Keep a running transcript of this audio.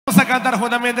cantar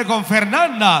juntamente con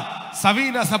Fernanda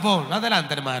Sabina Sapon.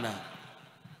 Adelante, hermana.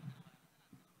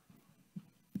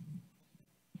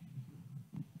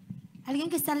 ¿Alguien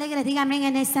que está alegre, dígame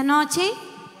en esta noche?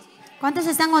 ¿Cuántos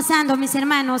están gozando, mis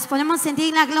hermanos? Podemos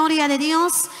sentir la gloria de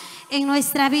Dios en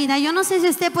nuestra vida. Yo no sé si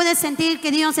usted puede sentir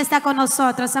que Dios está con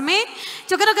nosotros, amén.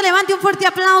 Yo quiero que levante un fuerte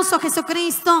aplauso a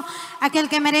Jesucristo, aquel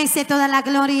que merece toda la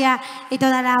gloria y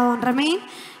toda la honra, amén.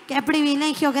 Qué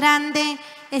privilegio grande,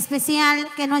 especial,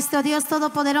 que nuestro Dios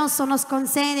Todopoderoso nos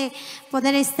concede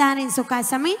poder estar en su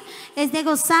casa, amén. Es de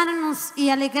gozarnos y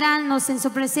alegrarnos en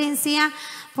su presencia,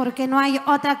 porque no hay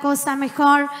otra cosa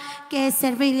mejor que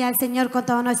servirle al Señor con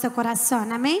todo nuestro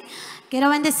corazón, amén. Quiero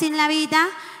bendecir la vida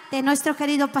de nuestro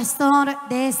querido pastor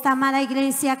de esta amada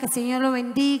iglesia, que el Señor lo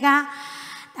bendiga.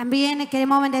 También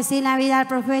queremos bendecir la vida del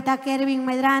profeta Kervin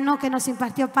Medrano, que nos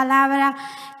impartió palabra,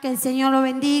 que el Señor lo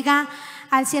bendiga.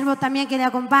 Al siervo también que le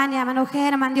acompaña, hermano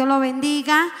Germán, Dios lo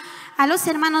bendiga. A los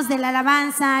hermanos de la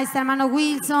alabanza, este hermano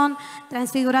Wilson,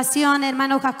 Transfiguración,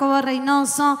 hermano Jacobo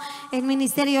Reynoso, el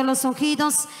Ministerio de los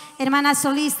Ungidos, hermanas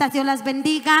solistas, Dios las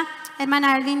bendiga.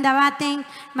 Hermana Linda Baten,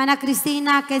 hermana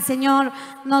Cristina, que el Señor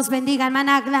nos bendiga.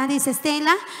 Hermana Gladys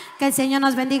Estela, que el Señor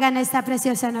nos bendiga en esta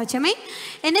preciosa noche. ¿Amén?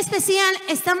 En especial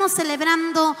estamos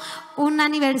celebrando un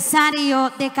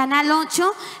aniversario de Canal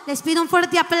 8. Les pido un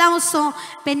fuerte aplauso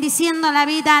bendiciendo la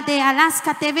vida de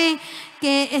Alaska TV,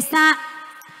 que está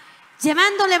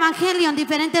llevando el evangelio en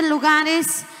diferentes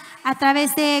lugares a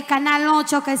través de Canal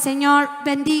 8. Que el Señor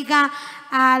bendiga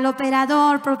al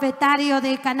operador, propietario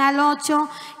de Canal 8,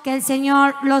 que el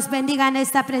Señor los bendiga en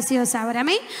esta preciosa hora.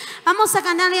 Amén. Vamos a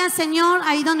cantarle al Señor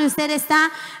ahí donde usted está.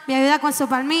 Me ayuda con su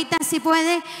palmita si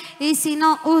puede, y si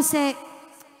no, use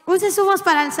su voz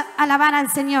para alabar al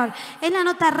Señor. Es la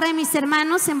nota re, mis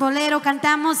hermanos, en bolero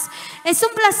cantamos. Es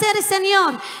un placer,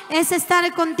 Señor, es estar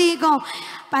contigo.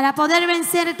 Para poder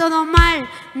vencer todo mal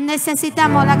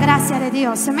necesitamos la gracia de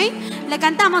Dios. Amén. Le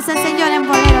cantamos al Señor en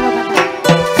bolero, lo cantamos.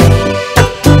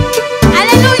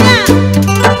 ¡Aleluya!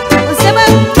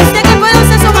 Usted que puede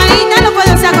usar su manita, lo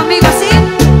puede usar conmigo, ¿sí?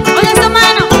 Una su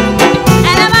mano,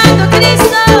 alabando a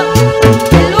Cristo.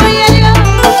 ¡Aleluya, Dios!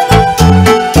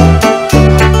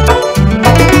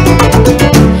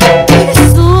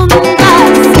 Es un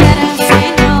placer,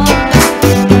 Señor,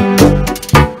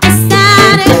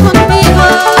 estar contigo.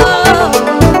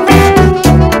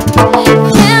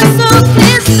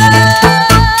 Jesucristo,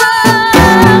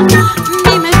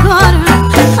 mi mejor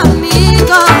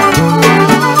amigo.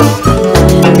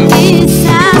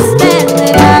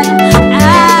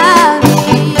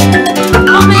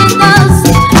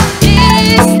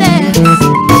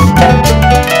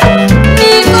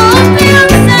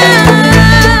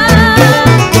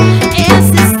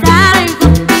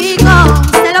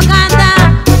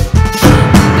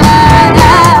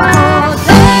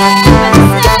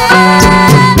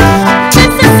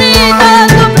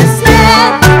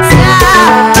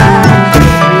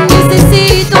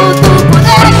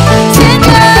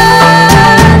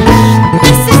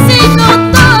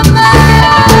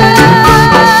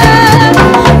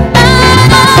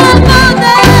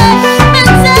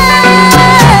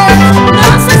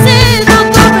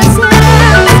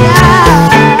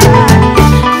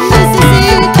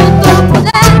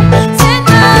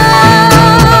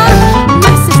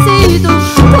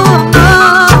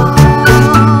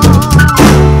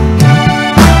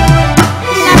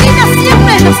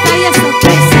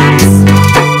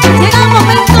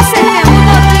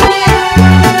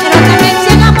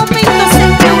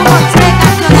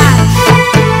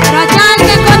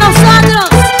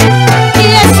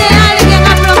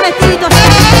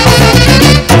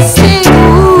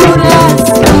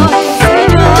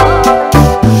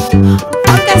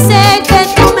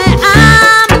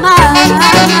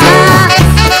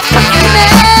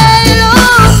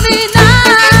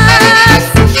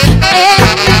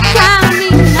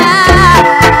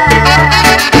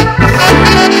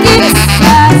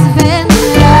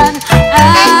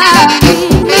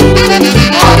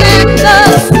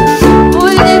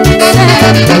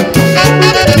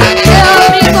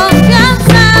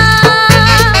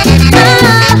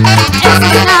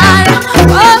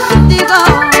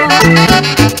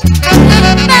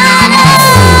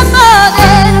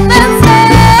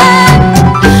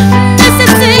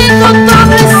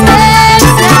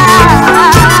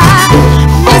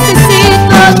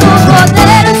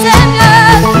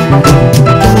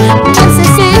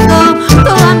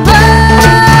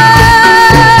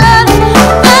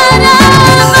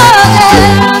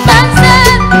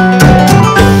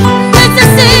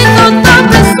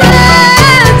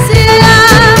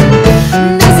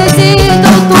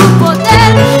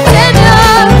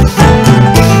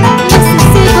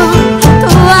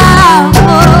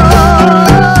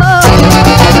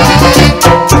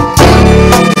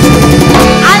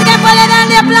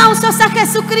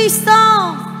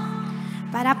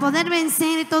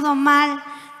 mal,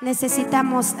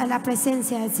 necesitamos a la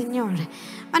presencia del Señor.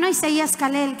 Bueno, Isaías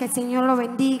Calel, que el Señor lo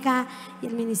bendiga, y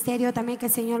el ministerio también, que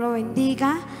el Señor lo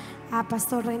bendiga. A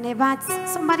Pastor René Batz,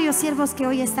 son varios siervos que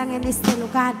hoy están en este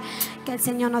lugar, que el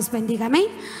Señor nos bendiga, amén.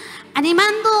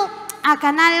 Animando a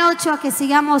Canal 8 a que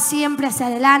sigamos siempre hacia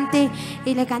adelante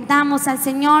y le cantamos al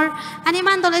Señor,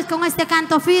 animándoles con este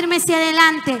canto: firmes y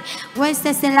adelante,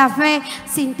 huestes de la fe,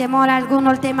 sin temor alguno.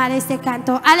 El tema de este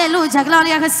canto, aleluya,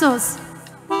 gloria a Jesús.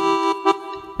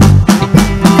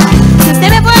 Si usted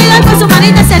me puede ayudar con su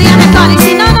manita sería mejor, y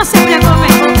si no, no se preocupe.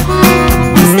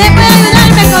 Usted puede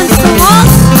ayudarme con su voz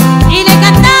y le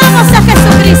cantamos a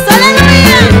Jesucristo,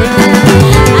 aleluya,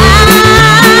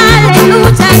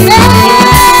 aleluya,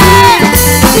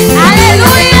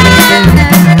 aleluya.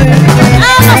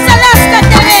 Vamos a las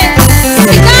catedrales,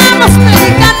 sigamos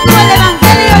predicando el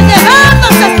evangelio,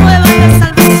 llevamos al pueblo de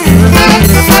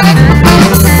salvación.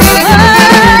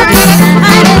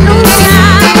 Aleluya,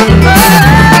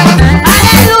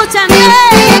 aleluya,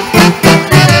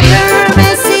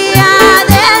 Mesías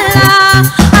de la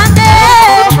ante,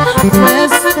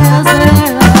 pues de la fe,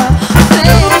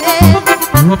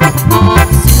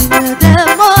 sin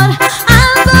temor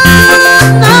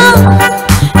alguno,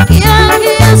 que a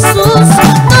Jesús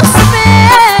nos ven,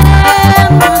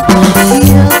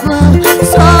 Dios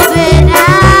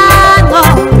soberano,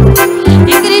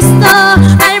 y Cristo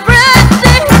al bread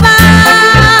de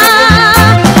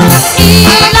pan, y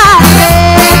la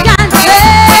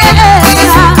recantera,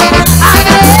 abremos la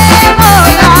puerta,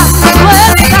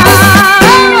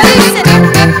 dice,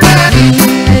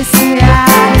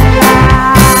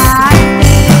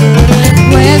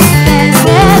 pues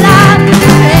desde la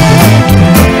fe,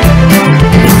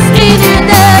 sin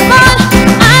temor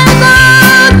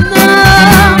alguno,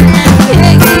 que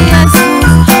Jesús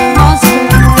nos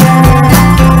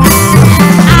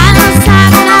al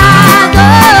sagrado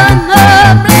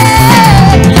nombre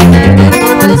de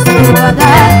nuestro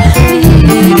David,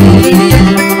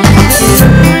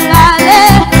 la de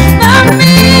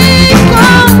amigo,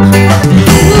 de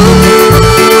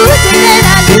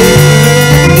la luz,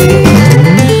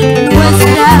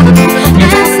 nuestra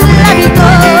es la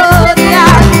victoria,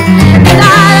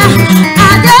 dar a Dios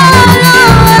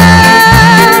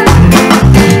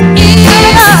y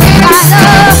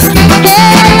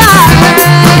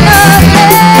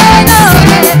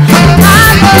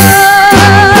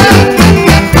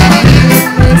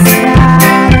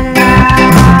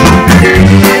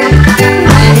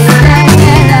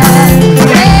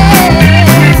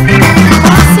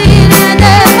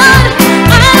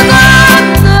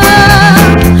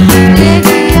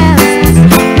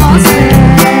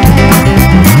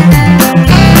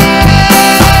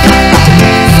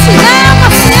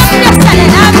sigamos siempre hacia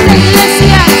adelante,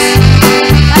 iglesias,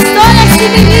 pastores y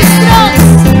ministros.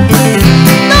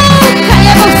 Nunca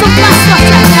demos un paso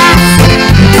hacia atrás,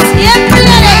 siempre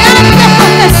adelante con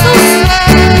Jesús,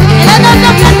 Él es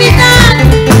nuestro capitán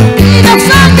y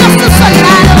nosotros sus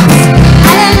soldados.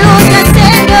 Aleluya,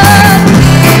 Señor,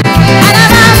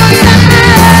 alabamos a Dios.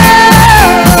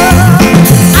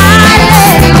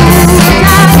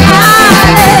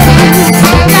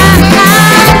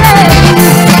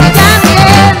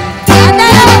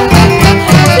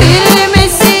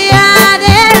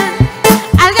 Aleluya,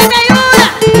 alguien me ayuda.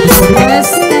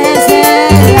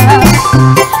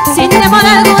 Sin temor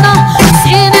alguno,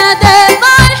 sin temor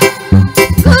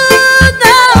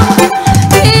alguno,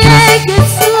 que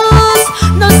Jesús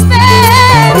nos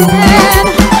ven,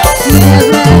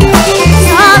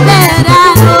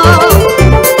 soberano,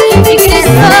 y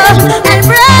Cristo el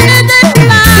bread del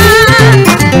pan,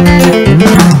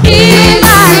 y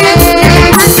la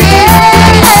recantera,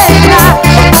 abremos la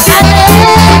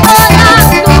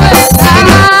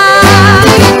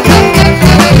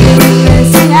puerta,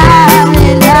 iglesia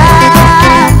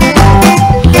adelante,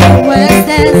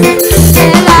 huestes de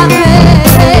la fe,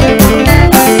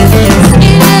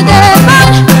 sin temor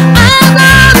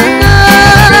alguno,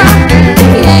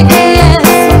 que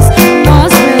Jesús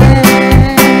nos ve.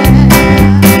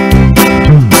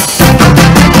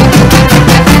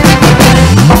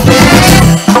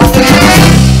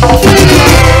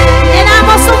 Le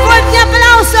damos un fuerte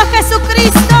aplauso a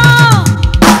Jesucristo.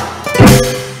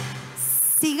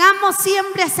 Sigamos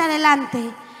siempre hacia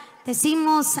adelante.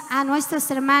 Decimos a nuestros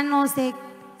hermanos de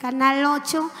Canal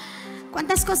 8,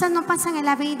 cuántas cosas no pasan en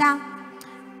la vida,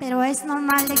 pero es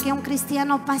normal de que un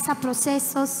cristiano pasa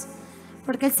procesos,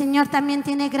 porque el Señor también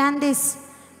tiene grandes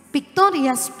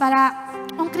victorias para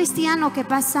un cristiano que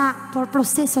pasa por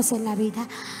procesos en la vida.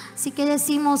 Así que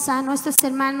decimos a nuestros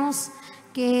hermanos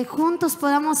que juntos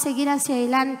podamos seguir hacia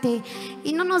adelante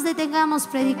y no nos detengamos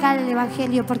a predicar el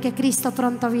Evangelio, porque Cristo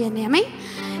pronto viene. Amén.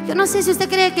 Yo no sé si usted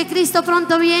cree que Cristo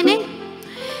pronto viene.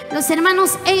 Los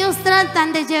hermanos, ellos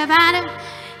tratan de llevar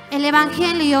el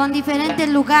Evangelio en diferentes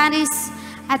lugares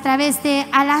a través de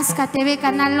Alaska TV,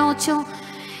 Canal 8.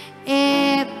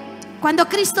 Cuando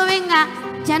Cristo venga,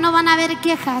 ya no van a haber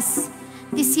quejas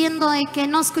diciendo de que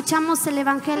no escuchamos el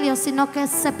Evangelio, sino que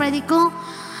se predicó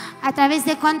a través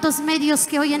de cuantos medios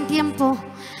que hoy en tiempo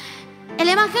el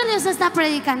Evangelio se está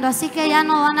predicando. Así que ya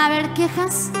no van a haber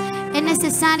quejas. Es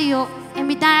necesario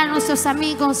invitar a nuestros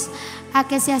amigos a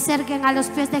que se acerquen a los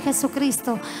pies de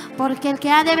Jesucristo, porque el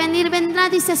que ha de venir vendrá,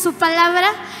 dice su palabra,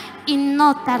 y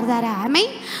no tardará. Amén.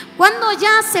 Cuando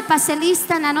ya se pase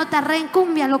lista en la nota re en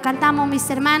cumbia, lo cantamos, mis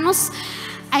hermanos.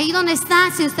 Ahí donde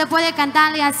está, si usted puede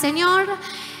cantarle al Señor,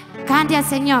 cante al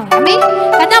Señor. Amén.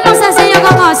 Cantamos al Señor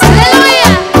con gozo.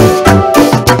 Aleluya.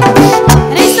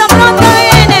 Cristo pronto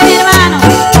viene, mi hermano.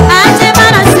 A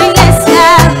llevar a su iglesia.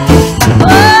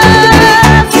 Oh,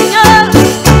 Señor,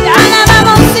 te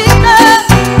alabamos,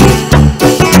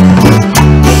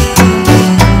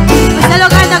 usted lo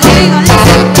canta conmigo.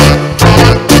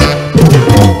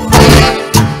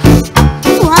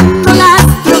 Cuando las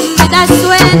trompetas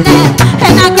suenen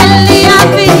en aquel día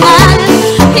final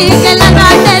y que la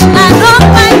cadena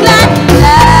rompa el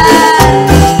claridad,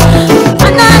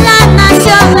 cuando la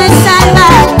nación es salva,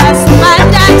 a su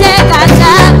patria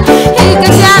llegará y que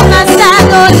se ha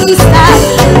pasado lista.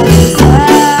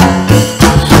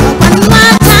 Cuando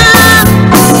allá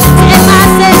se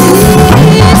pase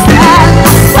lista,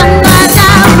 cuando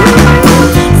allá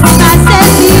se pase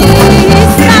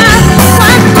lista,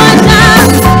 cuando allá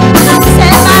se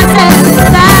pase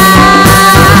lista,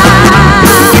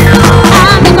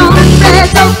 a mi nombre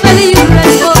yo feliz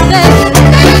responderé.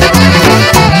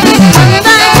 Cuando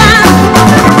allá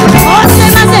oh se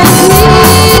pase lista,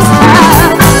 cuando allá se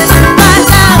pase lista, cuando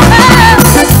allá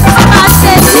se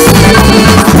pase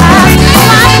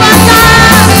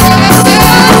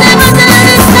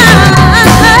lista,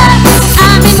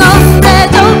 a mi nombre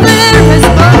yo feliz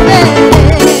responderé.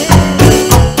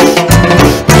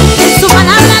 Su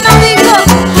palabra no dijo,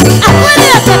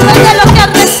 acuérdate pues de lo que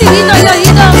has recibido y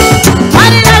oído,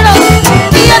 guárdalo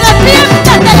y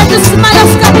arrepiéntate de tus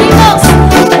malos caminos,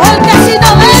 porque si no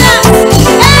verás,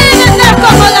 él vendrá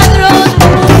como ladrón.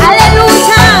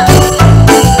 Aleluya.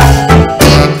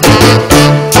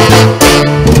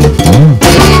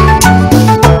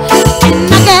 En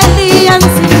aquel día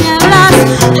enseñarás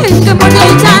en que murió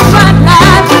echando a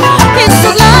hablar, en su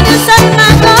gloria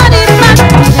Salvador y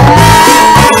María.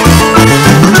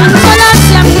 Cuando los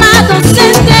llamados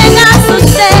entren a sus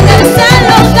sedes al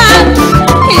hogar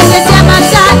y que se ha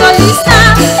marchado lista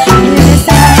y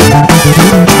está.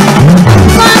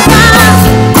 Cuando allá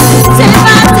se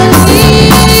pase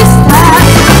lista,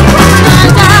 cuando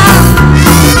allá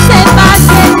se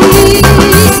pase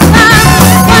lista,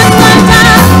 cuando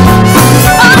allá oh se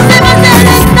pase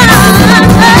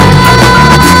lista,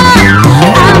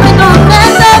 a mi nombre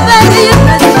yo feliz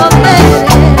responderé.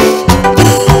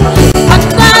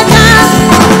 Cuando allá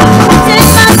se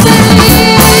pase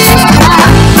lista,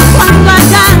 cuando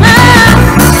allá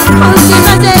oh se pase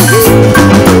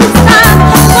lista,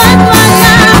 cuando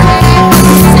allá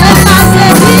se pase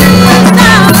lista,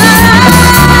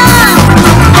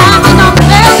 a mi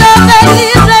nombre yo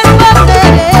feliz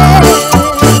responderé.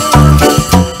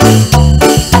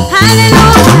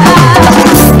 Aleluya.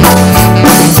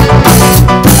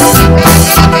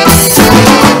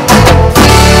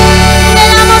 Le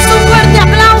damos un fuerte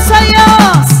aplauso a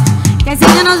Dios. Que el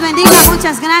Señor nos bendiga.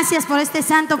 Muchas gracias por este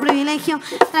santo privilegio.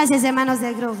 Gracias, hermanos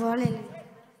del grupo. Aleluya.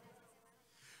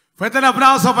 Fuerte el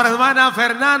aplauso para hermana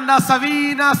Fernanda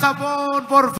Sabina Sapon, por